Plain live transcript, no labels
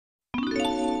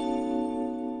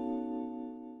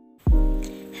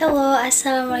Hello,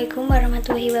 assalamualaikum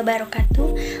warahmatullahi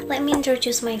wabarakatuh. Let me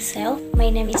introduce myself.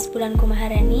 My name is Bulanku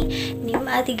Maharani, NIM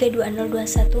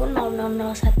A3220210001.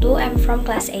 I'm from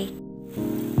class 8.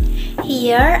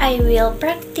 Here I will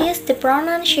practice the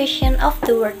pronunciation of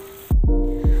the word.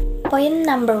 Point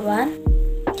number 1.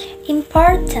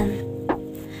 Important.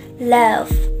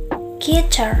 Love.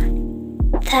 Guitar.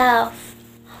 Tough.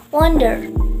 Wonder.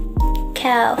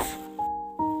 Calf.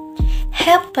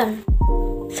 Happen.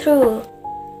 Through.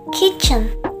 Kitchen.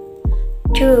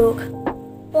 Jug.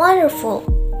 Wonderful.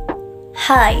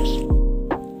 High.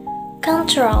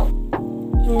 Control.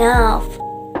 Enough.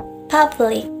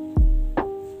 Public.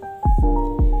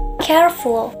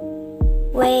 Careful.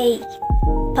 Way.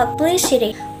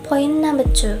 Publicity. Point number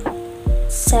 2.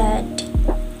 Sad.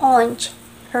 Orange.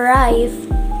 Arrive.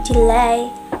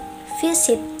 Delay.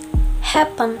 Visit.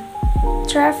 Happen.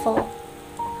 Travel.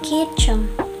 Kitchen.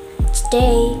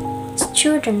 Today.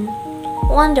 Student.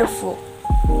 Wonderful.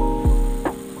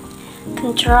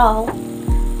 Control.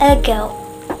 Ego.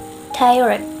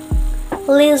 Direct.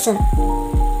 Listen.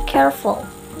 Careful.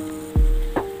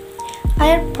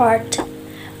 Airport.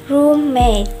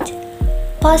 Roommate.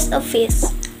 Post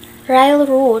office.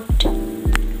 Railroad.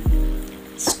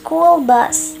 School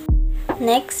bus.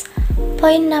 Next,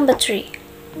 point number 3.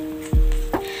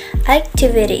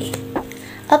 Activity.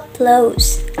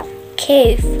 Applause.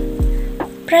 Cave.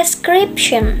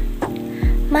 Prescription.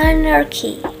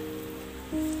 Monarchy.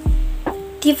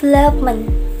 Development.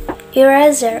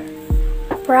 Eraser.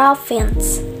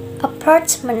 Province.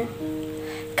 Apartment.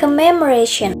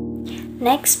 Commemoration.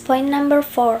 Next, point number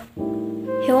 4.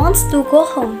 He wants to go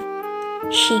home.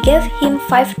 She gave him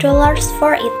 $5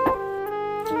 for it.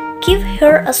 Give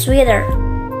her a sweater.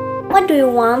 What do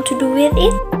you want to do with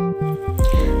it?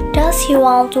 Does he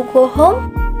want to go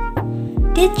home?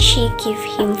 Did she give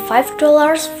him $5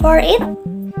 for it?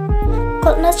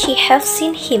 Could not she have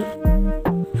seen him?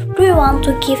 Do you want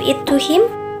to give it to him?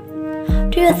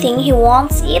 Do you think he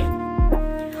wants it?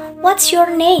 What's your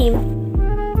name?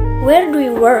 Where do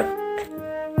you work?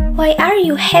 Why are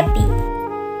you happy?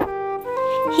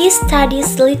 He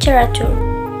studies literature.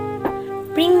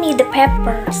 Bring me the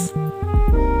papers.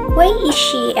 Why is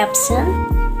she absent?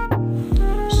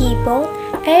 He bought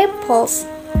apples,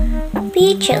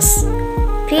 peaches,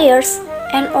 pears,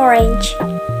 and orange.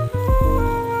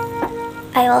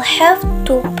 I'll have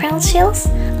 2 pencils,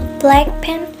 a black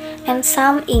pen, and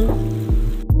some ink.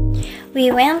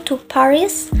 We went to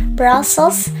Paris,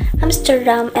 Brussels,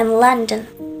 Amsterdam, and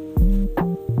London.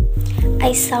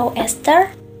 I saw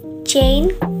Esther,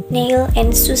 Jane, Neil,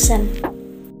 and Susan.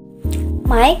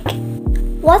 Mike,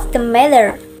 what's the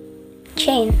matter?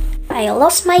 Jane, I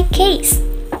lost my case.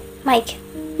 Mike,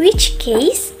 which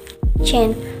case?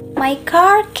 Jane, my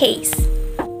car case.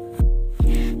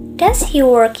 Does he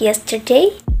work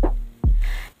yesterday?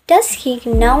 Does he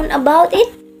know about it?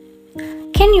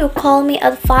 Can you call me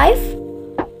at 5?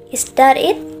 Is that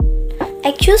it?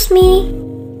 Excuse me.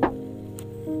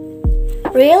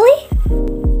 Really?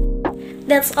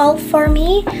 That's all for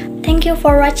me. Thank you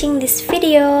for watching this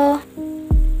video.